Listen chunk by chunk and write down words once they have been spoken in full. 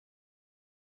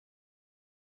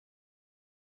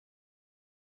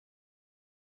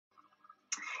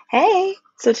Hey,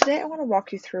 so today I want to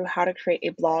walk you through how to create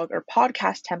a blog or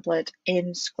podcast template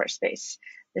in Squarespace.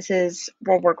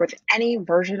 Will work with any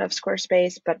version of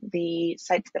Squarespace, but the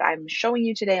sites that I'm showing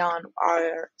you today on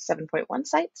are 7.1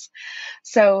 sites.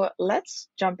 So let's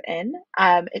jump in.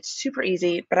 It's super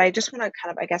easy, but I just want to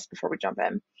kind of, I guess, before we jump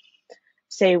in,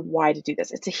 say why to do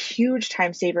this. It's a huge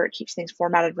time saver. It keeps things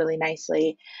formatted really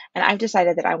nicely. And I've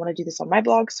decided that I want to do this on my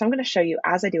blog. So I'm going to show you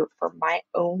as I do it for my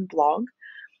own blog.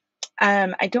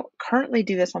 I don't currently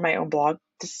do this on my own blog,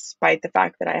 despite the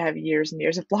fact that I have years and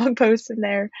years of blog posts in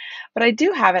there, but I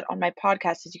do have it on my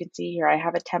podcast. As you can see here, I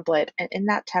have a template, and in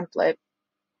that template,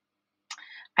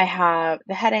 I have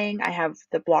the heading, I have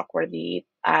the block where the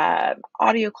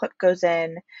audio clip goes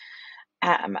in,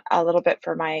 a little bit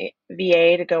for my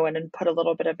VA to go in and put a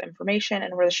little bit of information,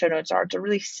 and where the show notes are. It's a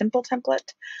really simple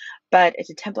template, but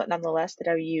it's a template nonetheless that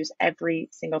I use every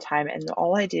single time, and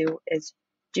all I do is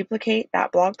duplicate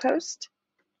that blog post,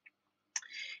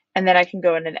 and then I can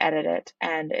go in and edit it,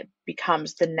 and it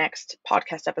becomes the next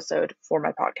podcast episode for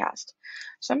my podcast.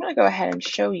 So I'm going to go ahead and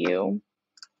show you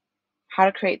how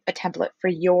to create a template for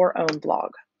your own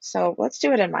blog. So let's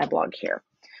do it in my blog here.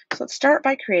 So let's start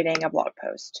by creating a blog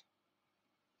post.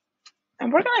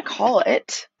 And we're going to call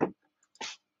it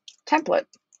template.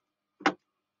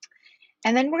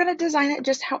 And then we're going to design it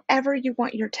just however you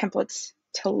want your templates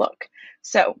to look.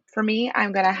 So for me,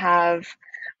 I'm going to have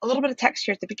a little bit of text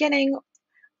here at the beginning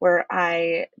where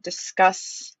I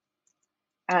discuss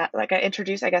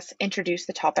introduce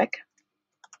the topic.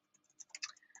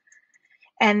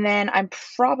 And then I'm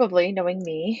probably, knowing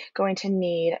me, going to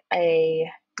need a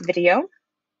video.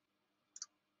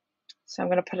 So I'm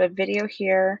going to put a video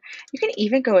here. You can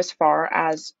even go as far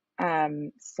as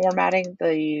formatting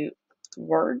the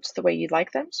words the way you'd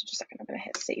like them. So just a second, I'm going to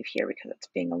hit save here because it's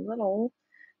being a little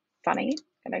funny,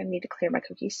 and I need to clear my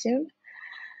cookies soon.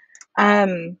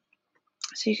 So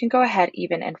you can go ahead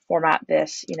even and format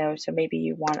this, so maybe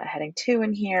you want a heading 2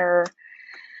 in here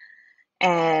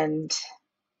and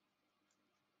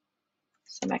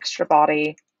some extra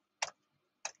body.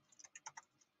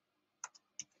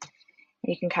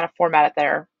 You can kind of format it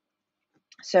there.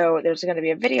 So there's going to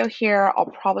be a video here. I'll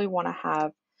probably want to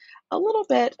have a little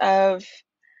bit of,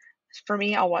 for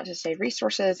me, I'll want to say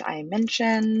resources I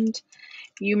mentioned.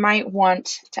 You might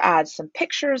want to add some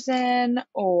pictures in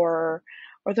or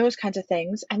those kinds of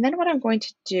things. And then what I'm going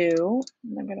to do,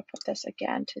 and I'm going to put this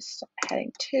again to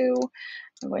heading 2.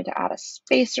 I'm going to add a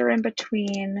spacer in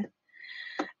between.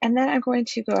 And then I'm going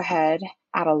to go ahead,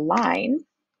 add a line.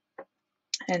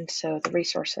 And so the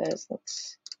resources,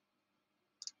 it's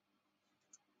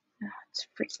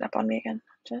freezing up on me again.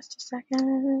 Just a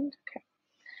second. Okay.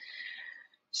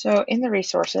 So in the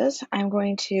resources, I'm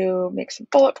going to make some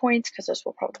bullet points because this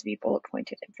will probably be bullet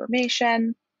pointed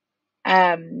information.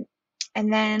 And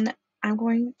then I'm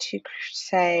going to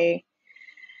say,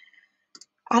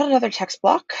 add another text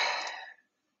block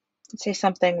and say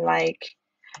something like,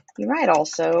 you might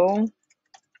also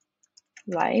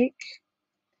like,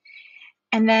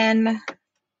 and then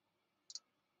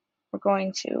we're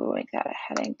going to make that a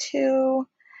heading 2,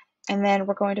 and then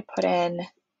we're going to put in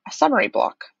a summary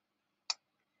block.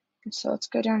 And so let's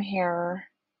go down here.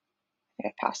 I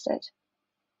think I passed it.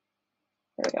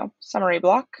 There we go, summary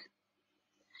block.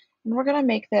 And we're going to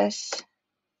make this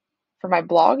for my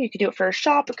blog. You could do it for a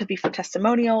shop. It could be for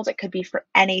testimonials. It could be for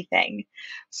anything.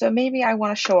 So maybe I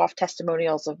want to show off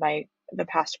testimonials of the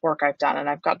past work I've done, and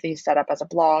I've got these set up as a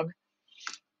blog.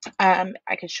 I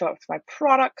could show up my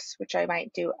products, which I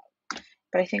might do,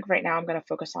 but I think right now I'm going to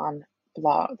focus on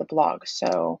the blog.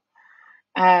 So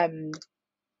I'm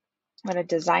going to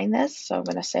design this. So I'm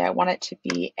going to say I want it to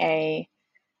be a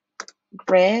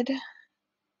grid.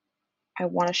 I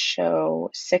want to show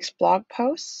 6 blog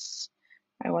posts.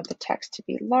 I want the text to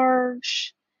be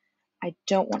large. I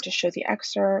don't want to show the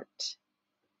excerpt.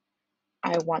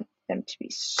 I want them to be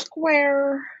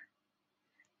square.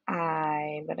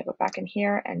 I'm going to go back in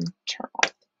here and turn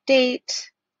off the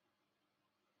date.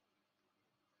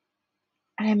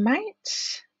 And I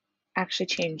might actually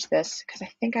change this because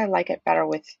I think I like it better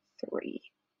with 3.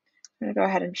 I'm going to go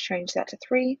ahead and change that to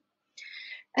 3.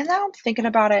 And now I'm thinking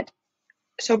about it.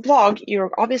 So blog, you're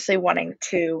obviously wanting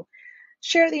to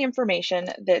share the information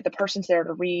that the person's there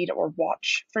to read or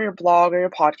watch for your blog or your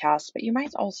podcast, but you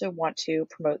might also want to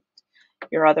promote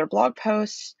your other blog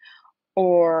posts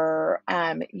or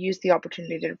use the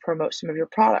opportunity to promote some of your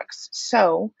products.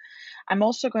 So I'm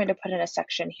also going to put in a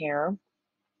section here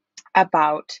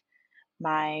about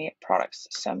my products.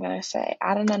 So I'm going to say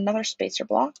add in another spacer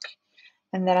block,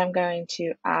 and then I'm going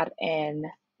to add in,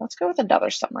 let's go with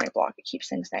another summary block. It keeps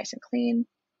things nice and clean.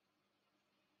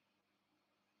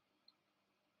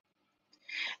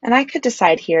 And I could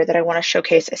decide here that I want to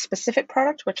showcase a specific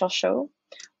product, which I'll show,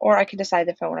 or I can decide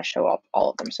if I want to show up all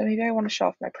of them. So maybe I want to show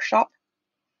off my shop,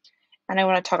 and I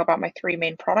want to talk about my 3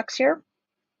 main products here.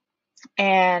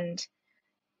 And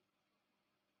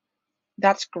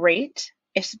that's great.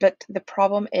 But the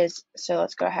problem is, so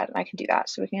let's go ahead and I can do that.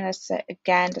 So we can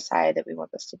again decide that we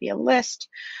want this to be a list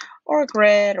or a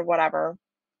grid or whatever.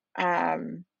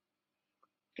 And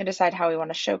decide how we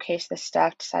want to showcase this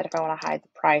stuff, decide if I want to hide the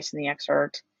price in the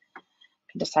excerpt,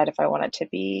 can decide if I want it to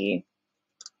be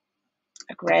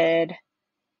a grid,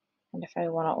 and if I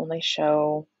want to only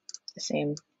show the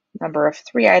same number of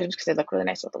 3 items because they look really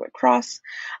nice with the white cross,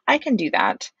 I can do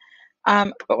that.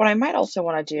 But what I might also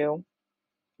want to do,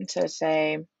 and so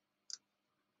say,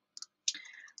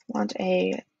 want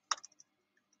a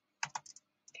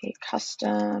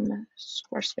custom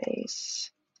Squarespace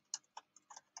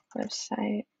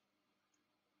website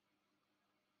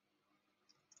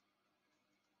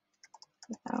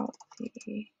without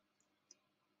the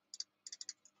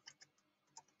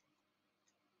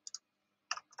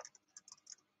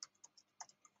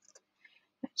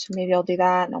so maybe I'll do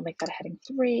that and I'll make that a heading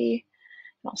 3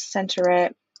 and I'll center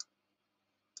it.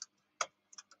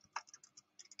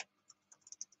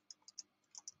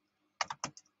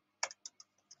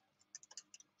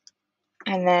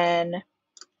 And then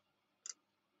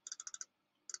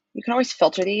you can always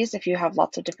filter these if you have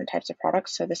lots of different types of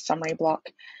products. So this summary block,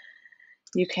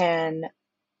 you can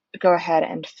go ahead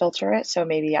and filter it. So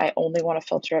maybe I only want to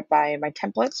filter it by my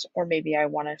templates, or maybe I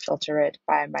want to filter it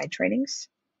by my trainings,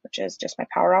 which is just my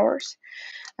power hours.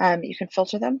 You can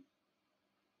filter them.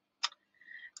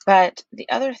 But the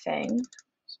other thing,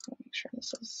 just want to make sure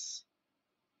this is,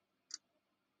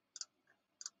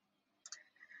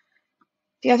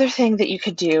 the other thing that you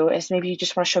could do is maybe you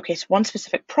just want to showcase one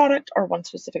specific product or one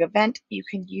specific event. You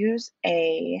can use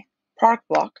a product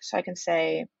block. So I can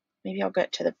say, maybe I'll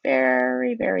get to the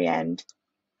very, very end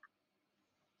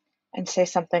and say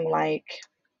something like,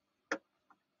 let's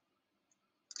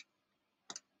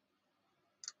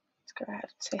go ahead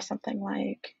and say something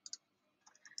like,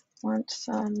 want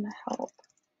some help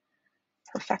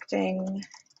perfecting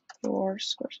your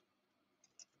Squarespace.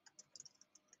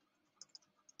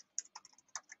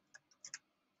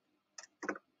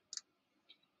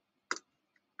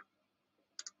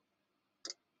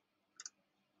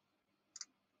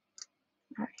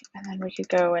 All right, and then we could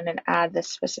go in and add this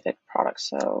specific product.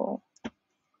 So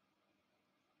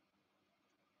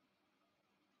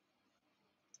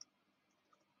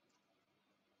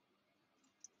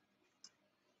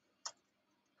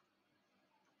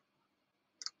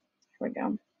here we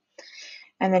go.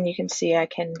 And then you can see I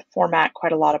can format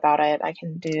quite a lot about it. I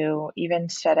can do even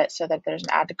set it so that there's an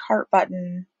add to cart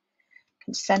button,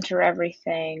 can center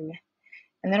everything.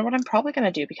 And then what I'm probably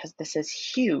going to do, because this is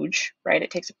huge, right? It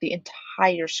takes up the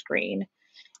entire screen,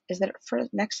 is that for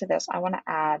next to this, I want to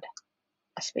add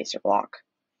a spacer block.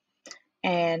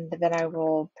 And then I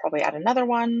will probably add another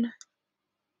one.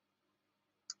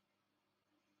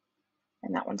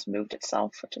 And that one's moved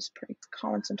itself, which is pretty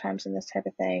common sometimes in this type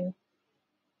of thing.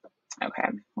 Okay,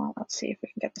 well, let's see if we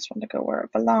can get this one to go where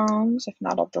it belongs. If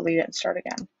not, I'll delete it and start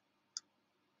again.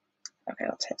 Okay,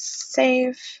 let's hit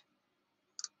save.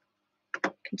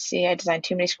 You can see I designed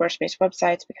too many Squarespace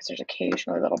websites because there's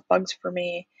occasionally little bugs for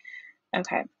me.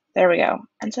 Okay, there we go.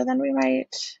 And so then we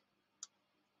might,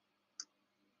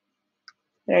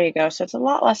 there you go. So it's a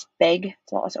lot less big,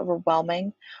 it's a lot less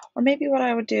overwhelming. Or maybe what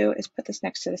I would do is put this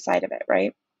next to the side of it,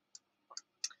 right?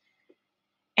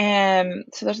 And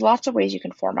so there's lots of ways you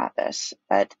can format this,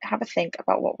 but have a think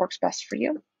about what works best for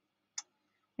you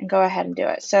and go ahead and do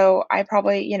it. So I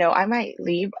probably, I might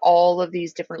leave all of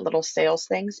these different little sales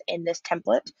things in this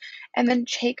template and then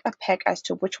take a pick as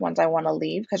to which ones I want to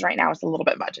leave, because right now it's a little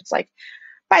bit much. It's like,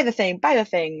 buy the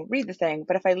thing, read the thing.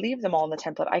 But if I leave them all in the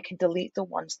template, I can delete the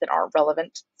ones that aren't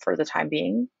relevant for the time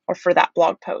being or for that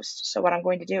blog post. So what I'm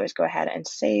going to do is go ahead and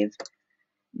save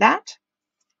that.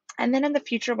 And then in the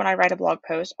future, when I write a blog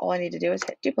post, all I need to do is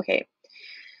hit duplicate.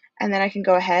 And then I can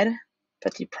go ahead,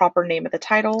 put the proper name of the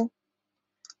title.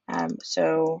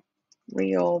 So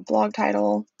real blog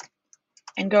title,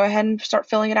 and go ahead and start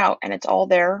filling it out. And it's all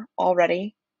there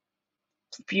already,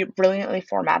 brilliantly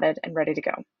formatted and ready to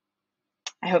go.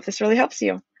 I hope this really helps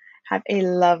you. Have a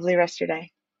lovely rest of your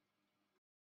day.